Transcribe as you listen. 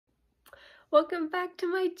Welcome back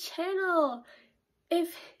to my channel.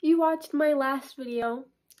 If you watched my last video,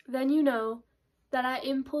 then you know that I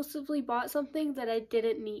impulsively bought something that I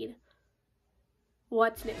didn't need.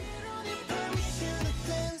 What's new?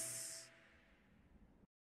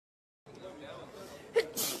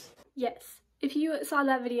 Yes, if you saw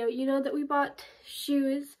that video, you know that we bought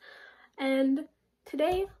shoes, and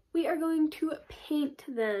today we are going to paint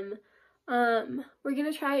them. We're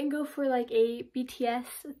gonna try and go for like a BTS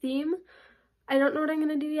theme. I don't know what I'm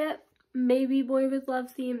gonna do yet. Maybe Boy With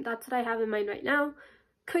Love theme. That's what I have in mind right now.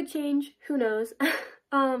 Could change, who knows.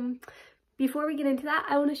 Before we get into that,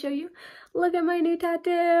 I want to show you. Look at my new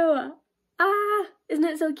tattoo. Ah, isn't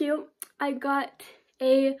it so cute? I got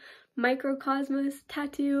a microcosmos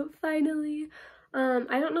tattoo finally.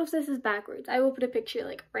 I don't know if this is backwards. I will put a picture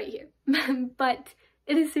like right here. But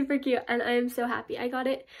it is super cute and I am so happy. I got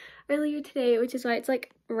it earlier today, which is why it's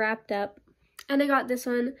like wrapped up. And I got this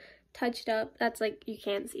one touched up. That's like, you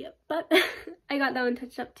can't see it, but I got that one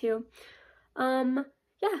touched up too.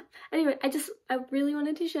 Yeah, anyway, I really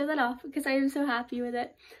wanted to show that off because I am so happy with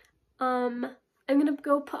it. I'm gonna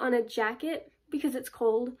go put on a jacket because it's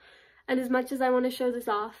cold, and as much as I want to show this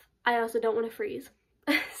off, I also don't want to freeze.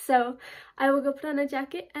 So I will go put on a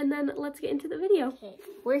jacket and then let's get into the video. Okay,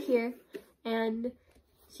 we're here and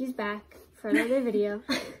she's back for another video.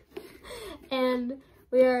 And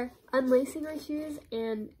we are unlacing our shoes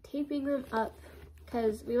and taping them up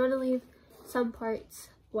because we want to leave some parts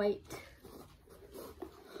white.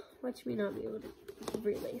 Watch me not be able to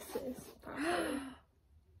relace this properly.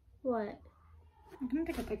 What? I'm gonna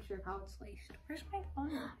take a picture of how it's laced. Where's my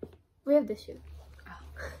phone? We have this shoe.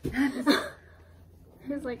 Oh.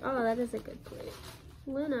 He was like, oh, that is a good point.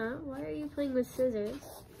 Luna, why are you playing with scissors?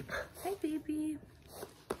 Hi, baby.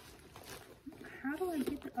 How do I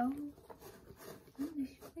get the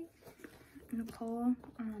Nicole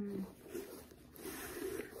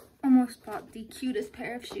almost bought the cutest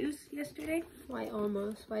pair of shoes yesterday. Why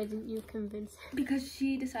almost? Why didn't you convince her? Because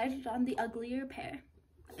she decided on the uglier pair.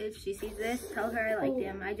 If she sees this, tell her I like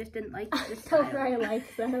them. I just didn't like this Tell style. her I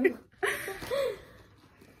like them.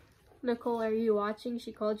 Nicole, are you watching?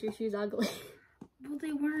 She called your shoes ugly. Well,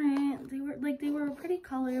 they weren't. They were a pretty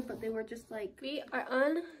color, but they were just like... We are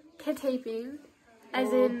on to taping,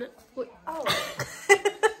 as in... Oh.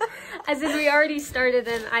 As in we already started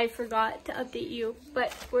and I forgot to update you,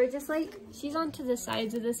 but we're just like, she's onto the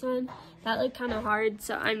sides of this one. That looked kind of hard,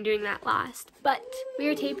 so I'm doing that last. But we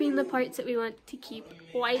are taping the parts that we want to keep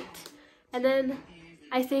white, and then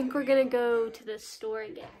I think we're gonna go to the store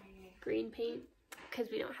and get green paint because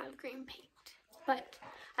we don't have green paint. But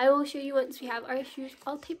I will show you once we have our shoes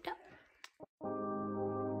all taped up.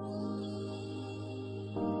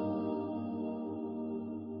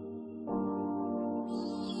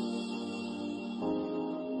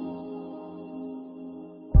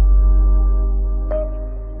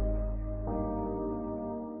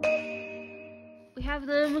 We have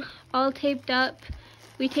them all taped up.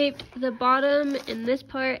 We taped the bottom and this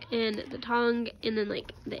part and the tongue and then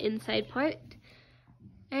like the inside part.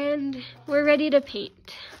 And we're ready to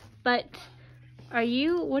paint. But what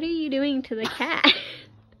are you doing to the cat?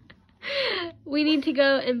 We need to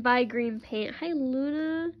go and buy green paint. Hi,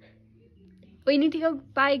 Luna. We need to go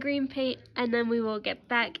buy green paint and then we will get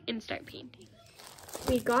back and start painting.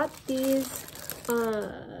 We got these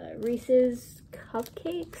Reese's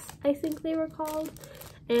cupcakes, I think they were called,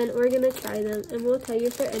 and we're gonna try them and we'll tell you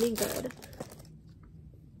if they're any good.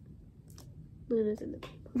 Luna's in the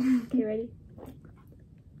table. Okay, ready?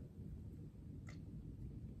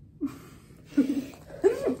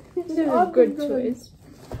 This is a good choice.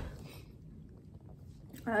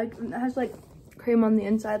 It has like cream on the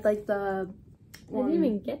inside, like the I didn't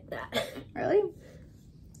even get that. Really?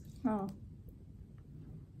 Oh.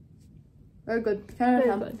 Very good. Very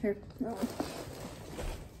good. Here. No.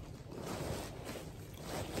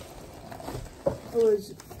 It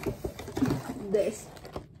was this.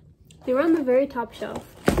 They were on the very top shelf,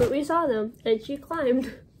 but we saw them and she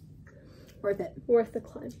climbed. Worth it. Worth the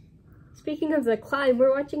climb. Speaking of the climb,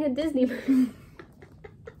 we're watching a Disney movie.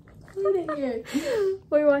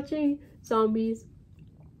 We're watching Zombies.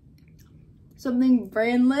 Something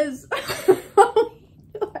brainless.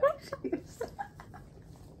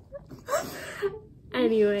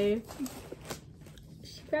 Anyway,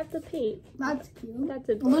 she grabbed the paint. That's cute. That's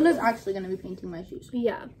a Luna's actually gonna be painting my shoes.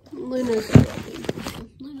 Yeah, Luna's gonna be painting.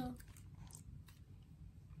 Luna.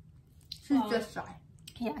 She's just shy.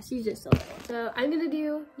 Yeah, she's just so. So I'm gonna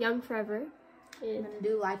do Young Forever. I'm gonna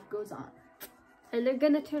do Life Goes On. And they're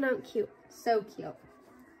gonna turn out cute. So cute.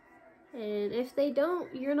 And if they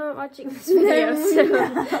don't, you're not watching this video.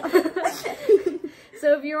 So,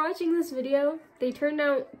 So if you're watching this video, they turned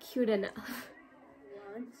out cute enough.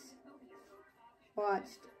 Once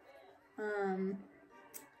watched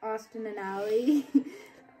Austin and Ally.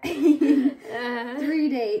 3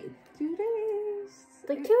 days. 2 days.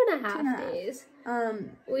 Like 2.5 days.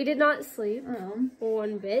 We did not sleep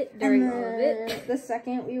one bit during all of it. The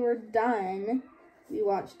second we were done, we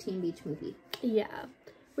watched Teen Beach Movie. Yeah.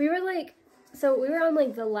 We were like, so we were on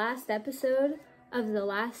like the last episode of the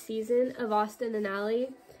last season of Austin and Ally,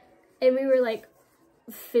 and we were like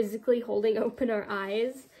physically holding open our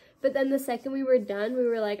eyes. But then the second we were done, we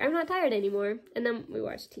were like, I'm not tired anymore. And then we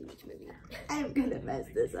watched Teen Beach Movie. I'm gonna mess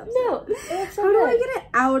this up. No, it's so How do good. I get it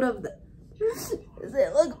out of the... Does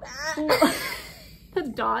it look bad? The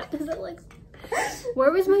dot, does it look...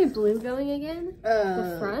 Where was my blue going again?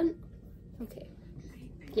 The front? Okay.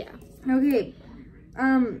 Yeah. Okay.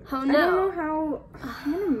 Oh no. I don't know how...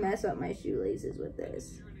 I'm gonna mess up my shoelaces with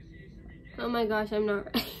this. Oh my gosh, I'm not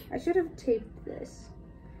ready. I should have taped this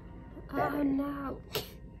better. Oh no.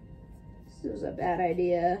 This was a bad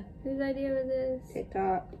idea. Whose idea was this?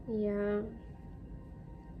 TikTok. Yeah.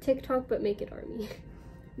 TikTok, but make it army.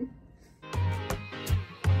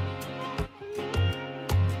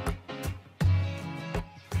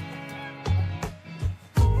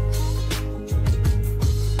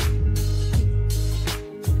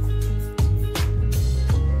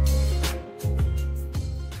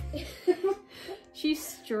 She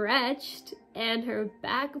stretched and her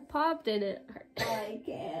back popped and it hurt. I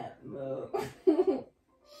can't move.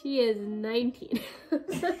 She is 19.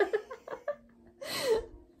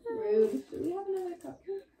 Rude. Do we have another cup?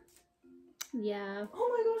 Yeah. Oh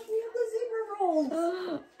my gosh, we have the zebra rolls.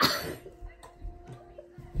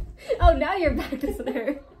 Oh, now your back doesn't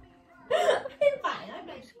hurt. I'm fine. I'm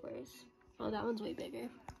nice. Squares. Oh, that one's way bigger.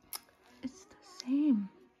 It's the same.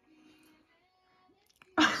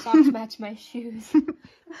 Socks match my shoes.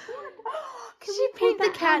 Can she paint the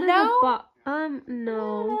cat now?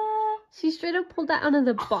 No. She straight up pulled that out of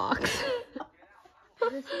the box.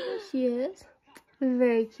 This is what she is.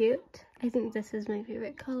 Very cute. I think this is my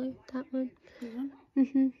favorite color. That one.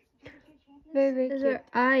 Very, very cute. This is where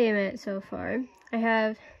I am at so far. I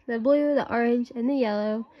have the blue, the orange, and the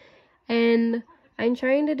yellow. And I'm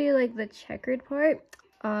trying to do like the checkered part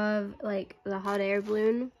of like the hot air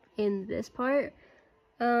balloon in this part.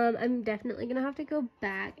 I'm definitely gonna have to go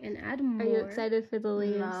back and add more. Are you excited for the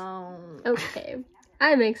leaves? No. Okay.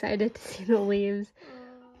 I'm excited to see the leaves.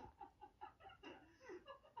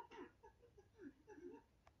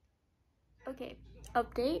 Okay,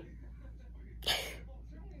 update.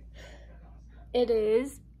 It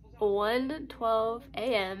is 1:12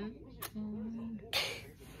 a.m.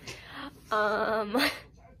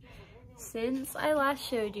 Since I last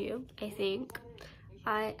showed you, I think,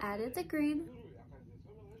 I added the green.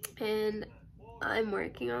 And I'm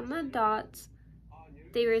working on the dots.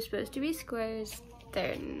 They were supposed to be squares.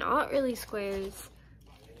 They're not really squares.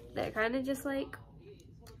 They're kind of just like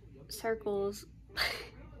circles.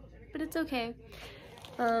 But it's okay.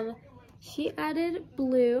 She added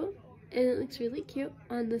blue and it looks really cute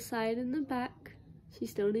on the side and the back. She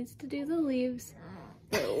still needs to do the leaves.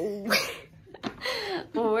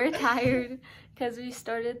 We're tired because we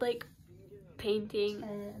started like painting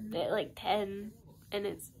at like 10. And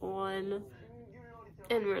it's 1,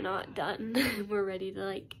 and we're not done. We're ready to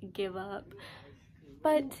like give up,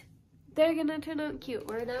 but they're gonna turn out cute.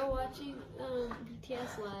 We're now watching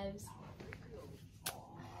BTS lives.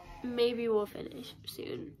 Maybe we'll finish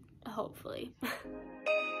soon, hopefully.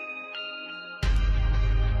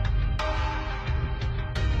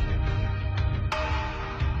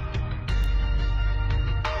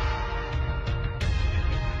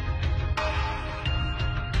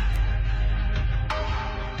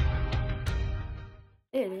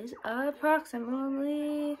 It is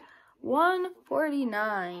approximately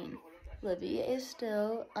 1:49. Livy is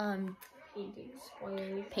still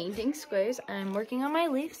painting squares. I'm working on my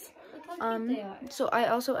leaves. So I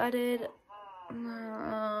also added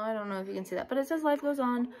I don't know if you can see that, but it says life goes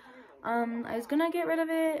on. I was gonna get rid of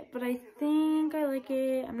it, but I think I like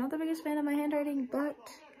it. I'm not the biggest fan of my handwriting,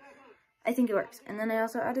 but I think it works. And then I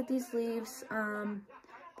also added these leaves.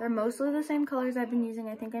 They're mostly the same colors I've been using.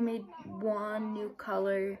 I think I made one new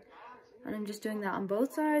color, and I'm just doing that on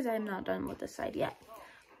both sides. I'm not done with this side yet,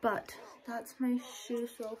 but that's my shoe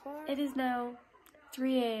so far. It is now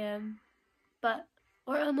 3 a.m. but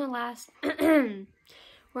we're on the last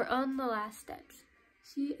we're on the last steps.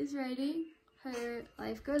 She is writing her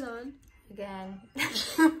life goes on Again.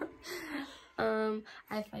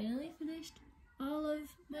 I finally finished all of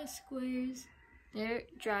my squares. They're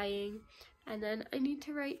drying, and then I need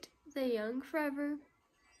to write the young forever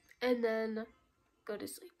and then go to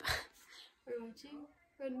sleep. We're watching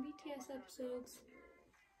random BTS episodes,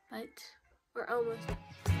 but we're almost done.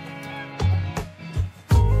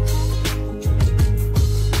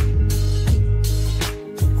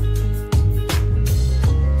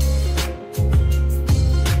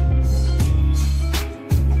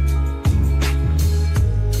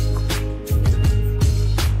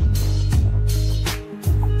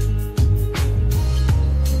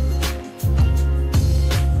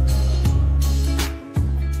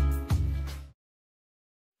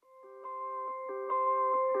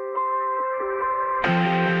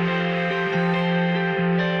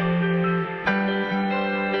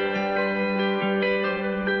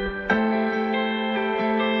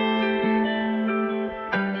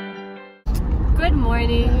 Good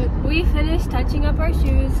morning. We finished touching up our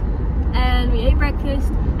shoes and we ate breakfast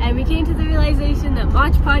and we came to the realization that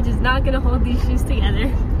Mod Podge is not going to hold these shoes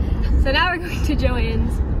together. So now we're going to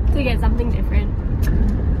Joann's to get something different.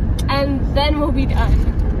 And then we'll be done.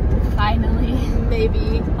 Finally.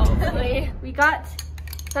 Maybe. Hopefully. We got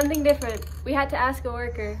something different. We had to ask a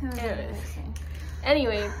worker.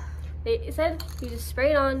 Anyway, they said you just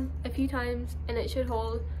spray it on a few times and it should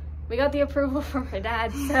hold. We got the approval from her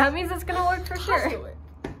dad, so that means it's gonna work for sure.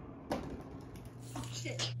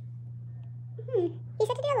 Shit. You just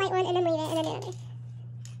have to do a light one and then leave it and then do another.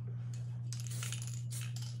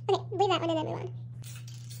 Okay, leave that one and then move on.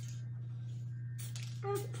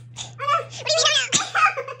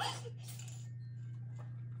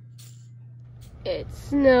 It's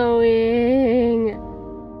snowing.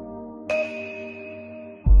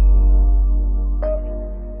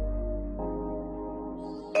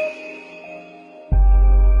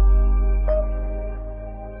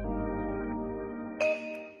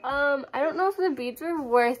 I don't know if the beads were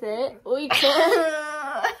worth it. We can't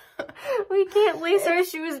lace our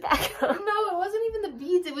shoes back up. No, it wasn't even the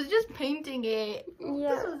beads. It was just painting it.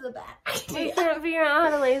 Yeah. This was a bad idea. We can't figure out how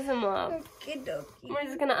to lace them up. Okie-dokie. We're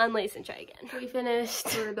just gonna unlace and try again. We finished.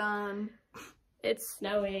 We're done. It's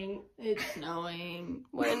snowing. It's snowing.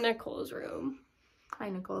 We're in Nicole's room. Hi,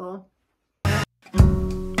 Nicole.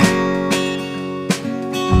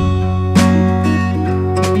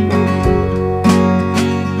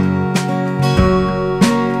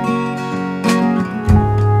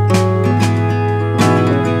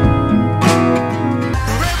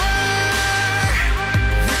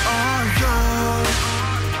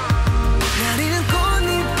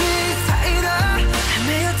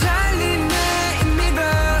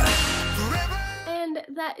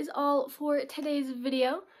 That is all for today's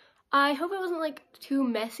video. I hope it wasn't like too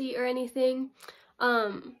messy or anything.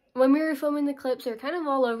 When we were filming the clips, they were kind of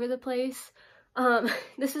all over the place.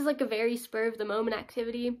 This is like a very spur of the moment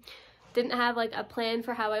activity. Didn't have like a plan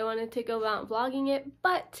for how I wanted to go about vlogging it,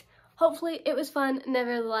 but hopefully it was fun.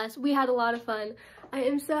 Nevertheless, we had a lot of fun. I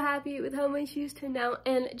am so happy with how my shoes turned out,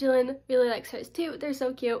 and Jillian really likes hers too. They're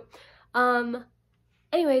so cute.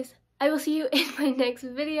 Anyways, I will see you in my next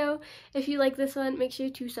video. If you like this one, make sure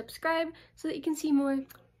to subscribe so that you can see more.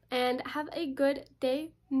 And have a good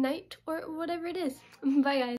day, night, or whatever it is. Bye, guys.